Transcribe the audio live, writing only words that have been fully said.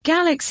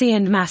Galaxy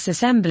and Mass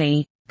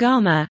Assembly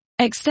GAMA,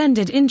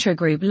 extended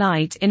intra-group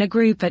light in a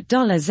group at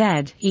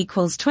 $Z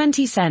equals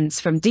 20 cents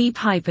from deep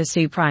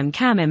Hyper-Suprime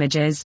Cam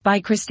images, by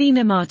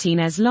Cristina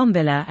Martinez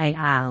Lombilla et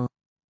al.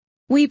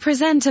 We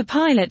present a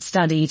pilot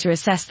study to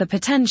assess the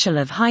potential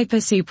of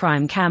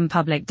Hyper-Suprime Cam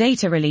Public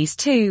Data Release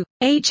 2,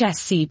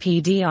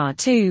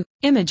 HSCPDR2,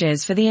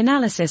 images for the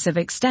analysis of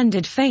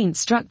extended faint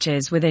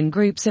structures within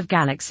groups of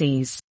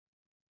galaxies.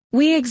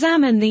 We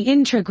examine the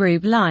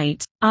intra-group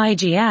light,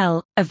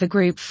 IGL, of the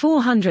group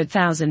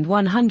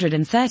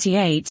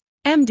 400,138,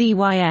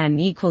 MDYN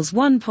equals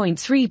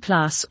 1.3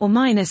 plus or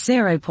minus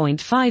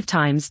 0.5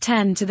 times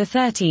 10 to the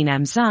 13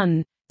 m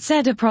Sun,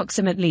 Z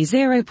approximately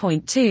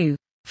 0.2,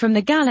 from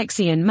the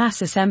Galaxy and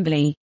Mass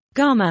Assembly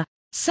GAMA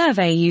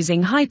survey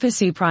using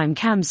Hyper-Suprime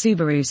Cam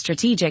Subaru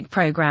Strategic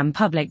Program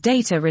Public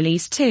Data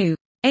Release 2,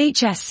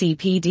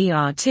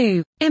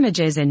 HSCPDR2,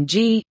 images in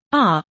G,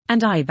 R,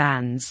 and I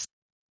bands.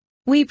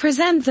 We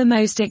present the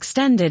most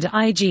extended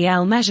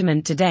IGL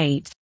measurement to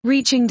date,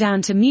 reaching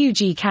down to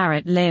μg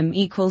caret lim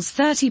equals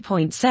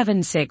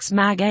 30.76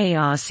 mag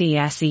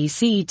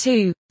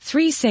ARCSEC2,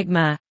 3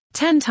 sigma,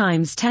 10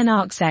 times 10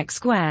 arcsec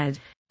squared,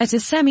 at a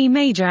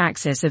semi-major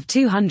axis of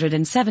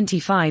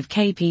 275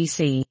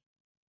 kpc.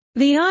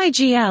 The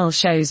IGL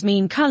shows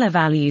mean color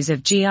values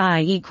of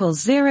GI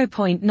equals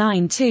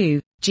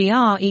 0.92,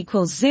 GR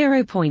equals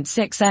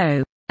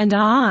 0.60, and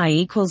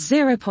RI equals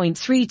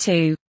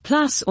 0.32,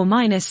 plus or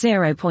minus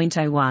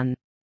 0.01.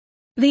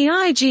 The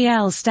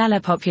IGL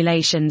stellar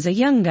populations are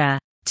younger,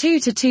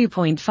 2 to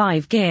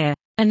 2.5 gear,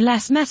 and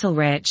less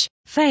metal-rich,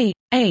 Fe,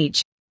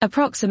 H,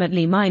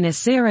 approximately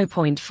minus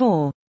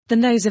 0.4, than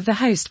those of the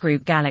host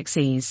group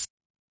galaxies.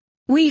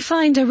 We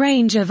find a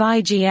range of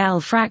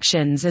IGL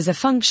fractions as a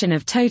function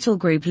of total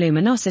group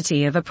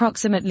luminosity of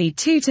approximately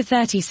 2 to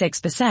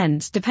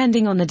 36%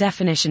 depending on the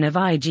definition of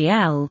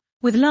IGL,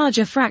 with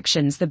larger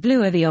fractions the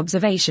bluer the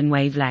observation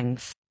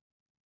wavelength.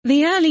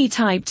 The early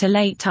type to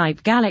late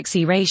type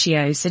galaxy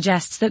ratio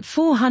suggests that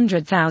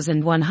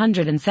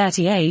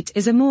 400,138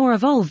 is a more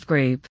evolved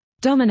group,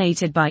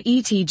 dominated by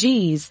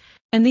ETGs,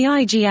 and the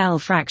IGL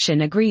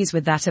fraction agrees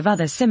with that of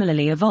other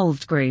similarly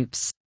evolved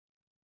groups.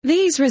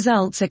 These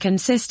results are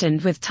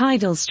consistent with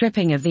tidal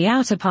stripping of the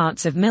outer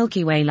parts of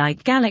Milky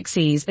Way-like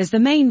galaxies as the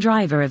main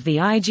driver of the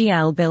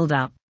IGL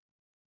buildup.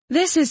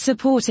 This is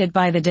supported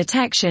by the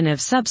detection of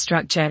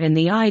substructure in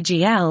the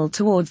IGL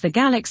towards the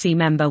galaxy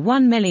member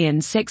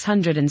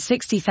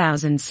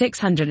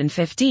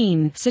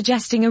 1,660,615,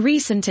 suggesting a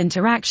recent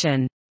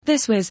interaction.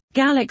 This was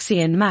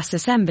Galaxy and Mass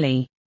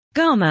Assembly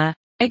GAMA,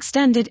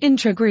 extended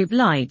intra-group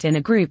light in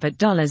a group at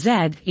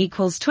 $Z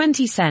equals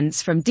 20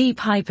 cents from deep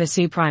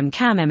Hyper-Suprime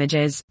Cam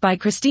images, by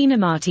Cristina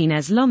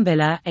Martinez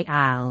Lombilla et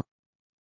al.